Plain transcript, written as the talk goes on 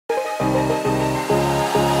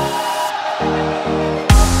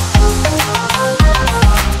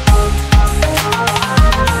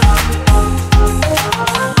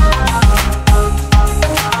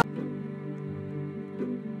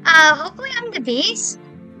the beast.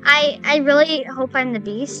 I really hope I'm the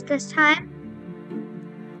beast this time.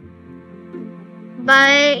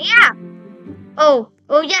 But yeah. Oh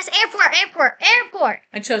yes, airport.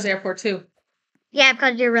 I chose airport too. Yeah,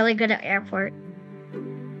 because you're really good at airport.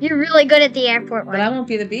 You're really good at the airport one. But I won't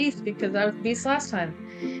be the beast because I was the beast last time.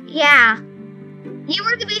 Yeah. You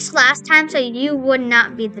were the beast last time, so you would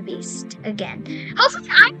not be the beast again. Hopefully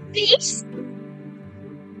I'm the beast.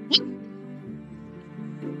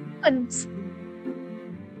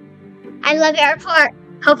 I love airport.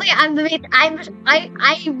 Hopefully I'm the beast.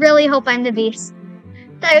 I really hope I'm the beast.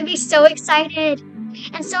 I would be so excited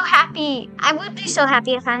and so happy. I would be so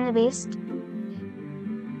happy if I'm the beast.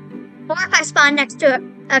 Or if I spawn next to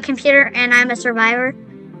a computer and I'm a survivor.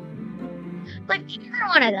 Like, either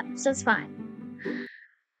one of those, that's fine.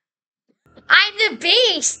 I'm the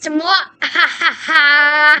beast! Ha ha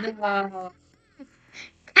ha!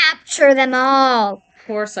 Capture them all! Of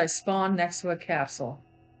course, I spawned next to a capsule.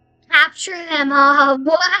 Capture them all!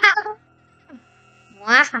 Wow!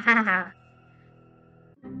 Wow!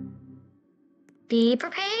 Be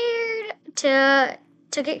prepared to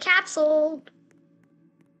get capsuled.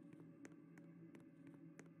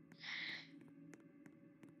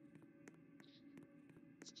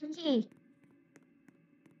 Yay.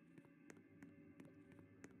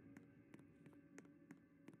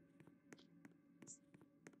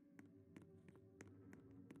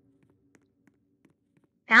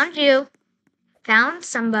 Found you. Found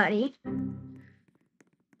somebody.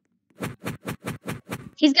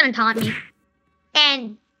 He's gonna taunt me.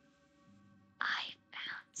 And I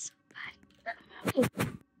found somebody.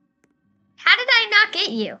 How did I not get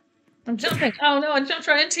you? I'm jumping. Oh no, I jumped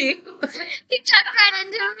right into you. You jumped right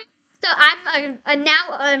into me. So I'm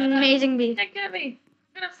now an amazing beast. Can't get me.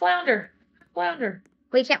 I'm gonna flounder. Flounder.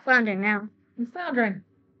 We can't flounder now. I'm floundering.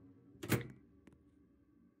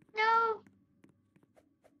 No.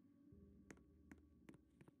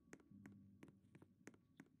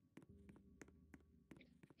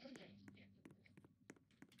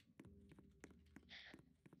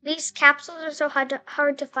 These capsules are so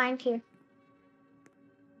hard to find here.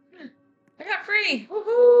 I got free.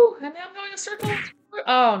 Woohoo! And now I'm going in circles.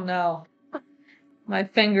 Oh no. My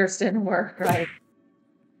fingers didn't work right.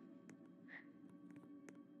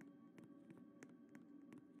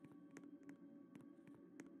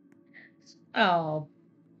 Oh.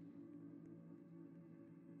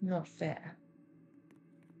 Not fair.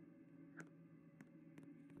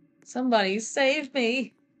 Somebody save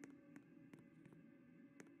me.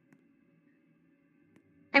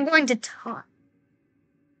 I'm going to taunt.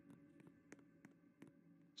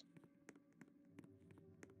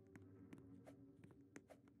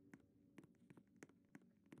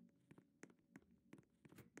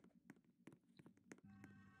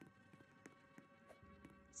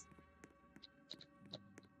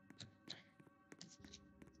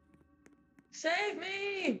 Save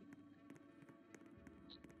me.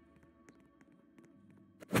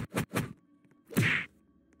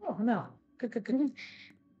 Oh no. Good.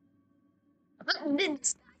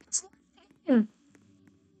 Oh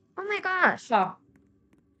my gosh. Oh.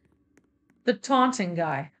 The taunting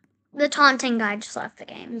guy. The taunting guy just left the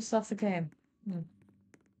game. He just left the game.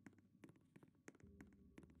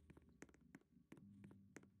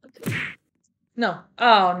 No.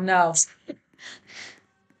 Oh no.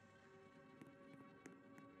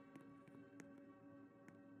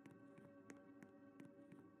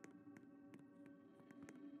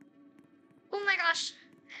 Oh my gosh.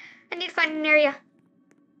 I need to find an area.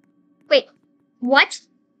 Wait. What?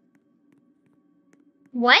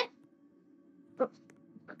 What?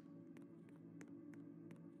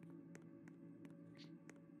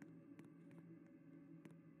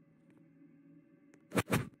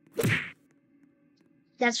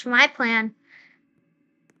 That's my plan.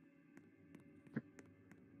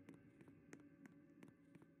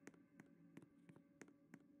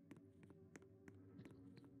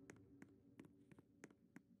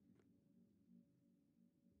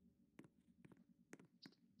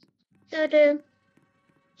 Do-do.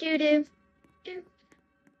 Do-do. Do.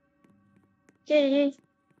 Do-do.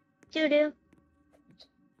 Do-do.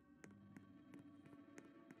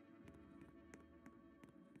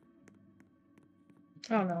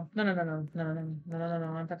 Oh no. No.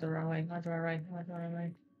 I got the wrong way. I got the wrong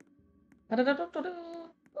way.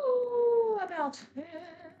 Oh, I'm out.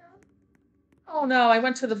 Oh no, I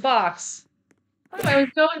went to the box. Why do I always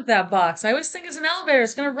go into that box? I always think it's an elevator.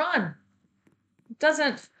 It's gonna run. It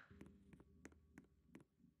doesn't.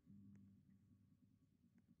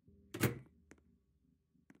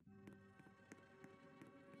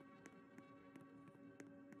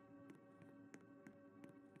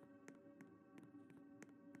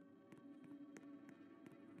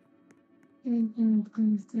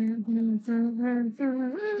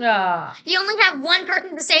 Ah. You only have one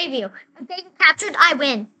person to save you. If they get captured, I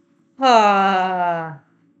win. Ah.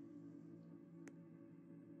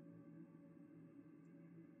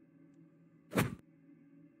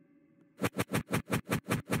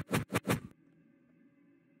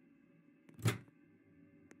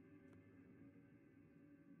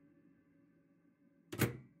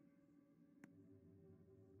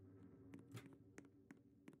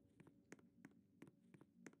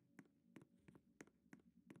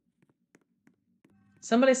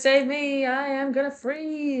 Somebody save me. I am gonna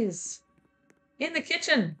freeze. In the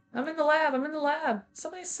kitchen. I'm in the lab. I'm in the lab.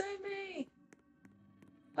 Somebody save me.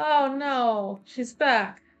 Oh no. She's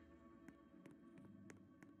back.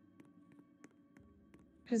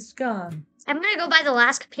 She's gone. I'm gonna go buy the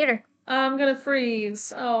last computer. I'm gonna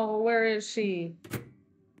freeze. Oh, where is she?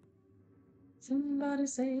 Somebody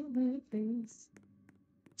save me, please.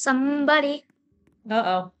 Somebody.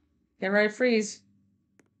 Uh-oh. Get ready to freeze.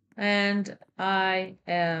 And I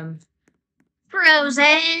am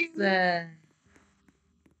Frozen. the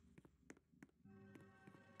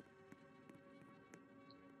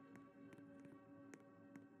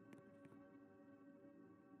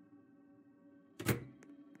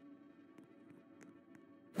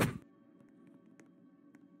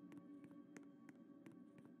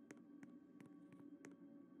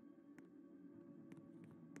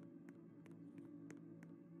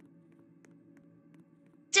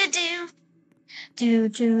Do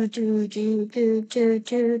do do do do do do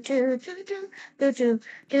do do do do do do do do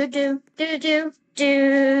do do do. Do do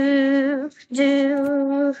do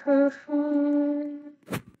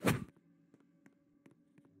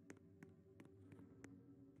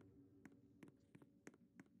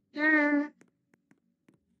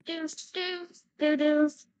do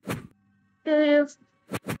do.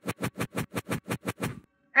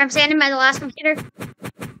 I'm standing by the last computer.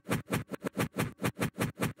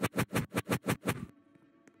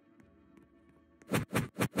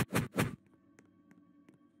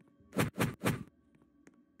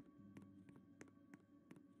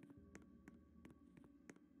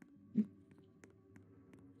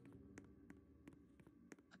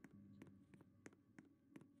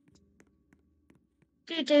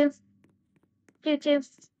 Do do do do.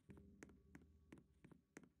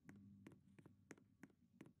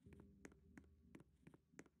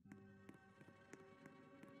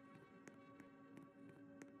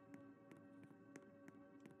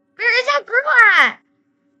 Where is that girl at?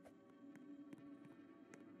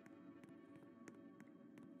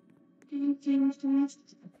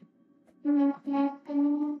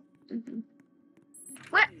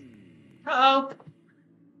 What? Uh-oh.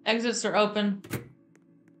 Exits are open.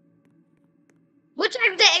 Which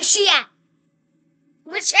exit is she at?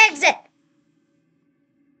 Which exit?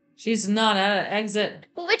 She's not at an exit.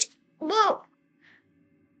 Which? Whoa.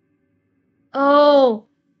 Oh,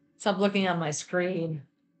 Stop looking at my screen.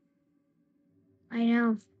 I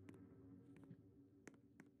know.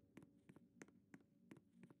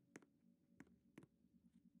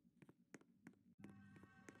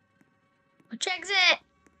 Which exit?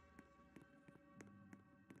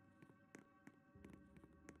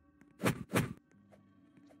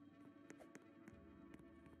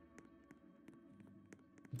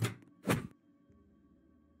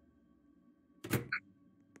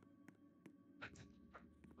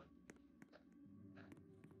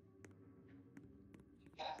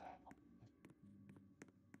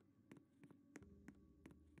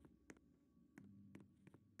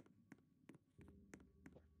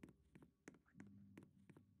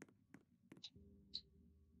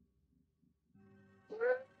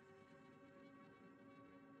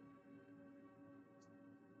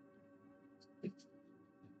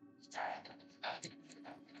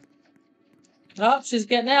 Oh, she's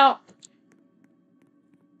getting out.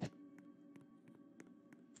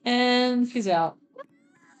 And she's out.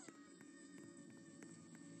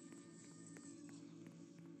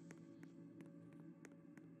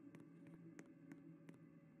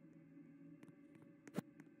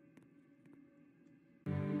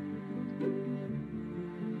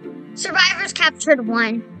 Survivors captured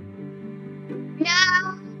one. No.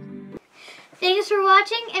 Thanks for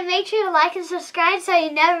watching, and make sure to like and subscribe so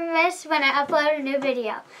you never miss when I upload a new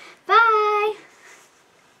video. Bye!